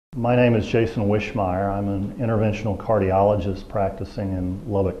My name is Jason Wischmeyer. I'm an interventional cardiologist practicing in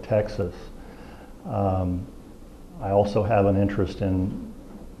Lubbock, Texas. I also have an interest in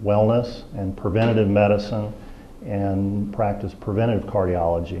wellness and preventative medicine and practice preventive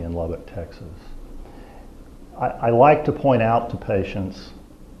cardiology in Lubbock, Texas. I like to point out to patients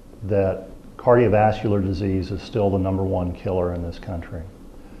that cardiovascular disease is still the #1 killer in this country.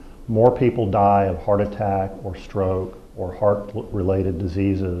 More people die of heart attack or stroke or heart-related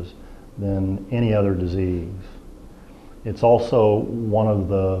diseases than any other disease. It's also one of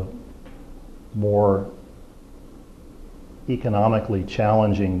the more economically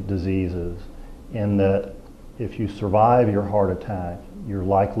challenging diseases in that if you survive your heart attack, you're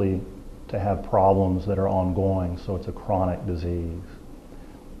likely to have problems that are ongoing, so it's a chronic disease.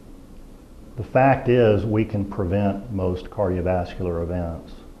 The fact is we can prevent most cardiovascular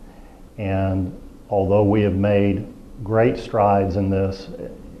events, and although we have made great strides in this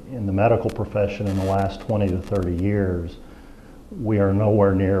in the medical profession in the last 20 to 30 years, we are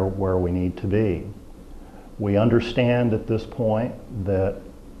nowhere near where we need to be. We understand at this point that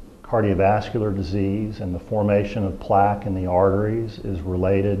cardiovascular disease and the formation of plaque in the arteries is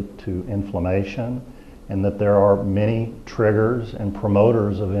related to inflammation, and that there are many triggers and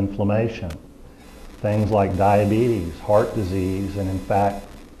promoters of inflammation. Things like diabetes, heart disease, and in fact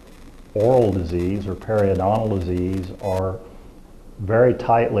oral disease or periodontal disease are very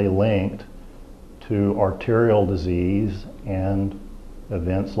tightly linked to arterial disease and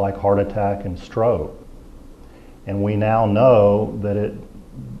events like heart attack and stroke. And we now know that it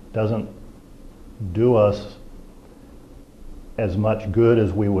doesn't do us as much good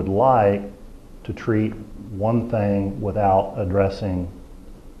as we would like to treat one thing without addressing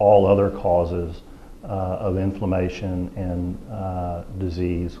all other causes of inflammation and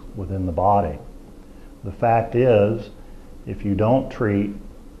disease within the body. The fact is, if you don't treat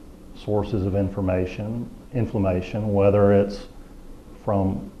sources of inflammation, whether it's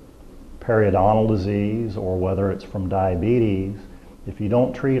from periodontal disease or whether it's from diabetes, if you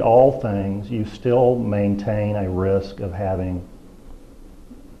don't treat all things, you still maintain a risk of having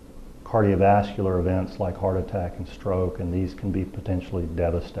cardiovascular events like heart attack and stroke, and these can be potentially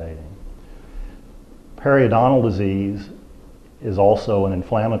devastating. Periodontal disease is also an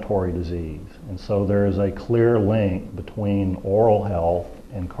inflammatory disease, and so there is a clear link between oral health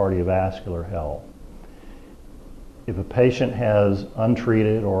and cardiovascular health. If a patient has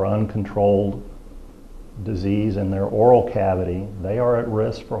untreated or uncontrolled disease in their oral cavity, they are at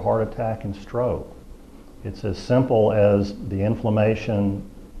risk for heart attack and stroke. It's as simple as the inflammation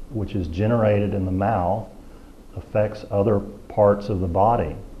which is generated in the mouth affects other parts of the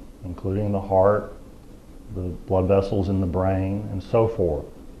body, including the heart, the blood vessels in the brain, and so forth.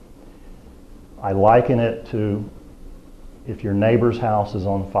 I liken it to if your neighbor's house is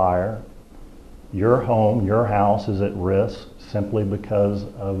on fire, your home, your house is at risk simply because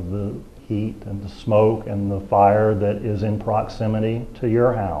of the heat and the smoke and the fire that is in proximity to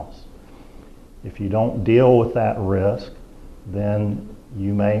your house. If you don't deal with that risk, then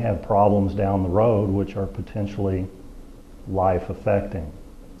you may have problems down the road which are potentially life-affecting.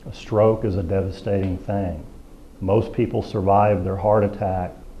 A stroke is a devastating thing. Most people survive their heart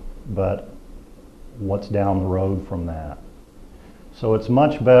attack, but what's down the road from that? So it's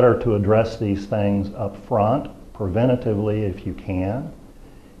much better to address these things up front, preventatively if you can.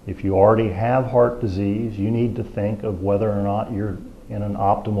 If you already have heart disease, you need to think of whether or not you're in an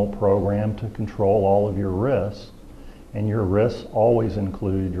optimal program to control all of your risks, and your risks always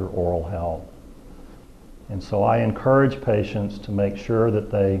include your oral health. And so I encourage patients to make sure that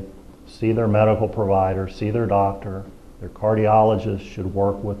they see their medical provider, see their doctor. Their cardiologist should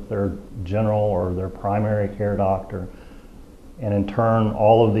work with their general or their primary care doctor. And in turn,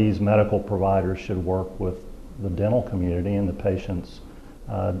 all of these medical providers should work with the dental community and the patient's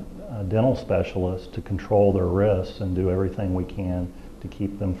dental specialist to control their risks and do everything we can to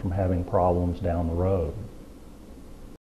keep them from having problems down the road.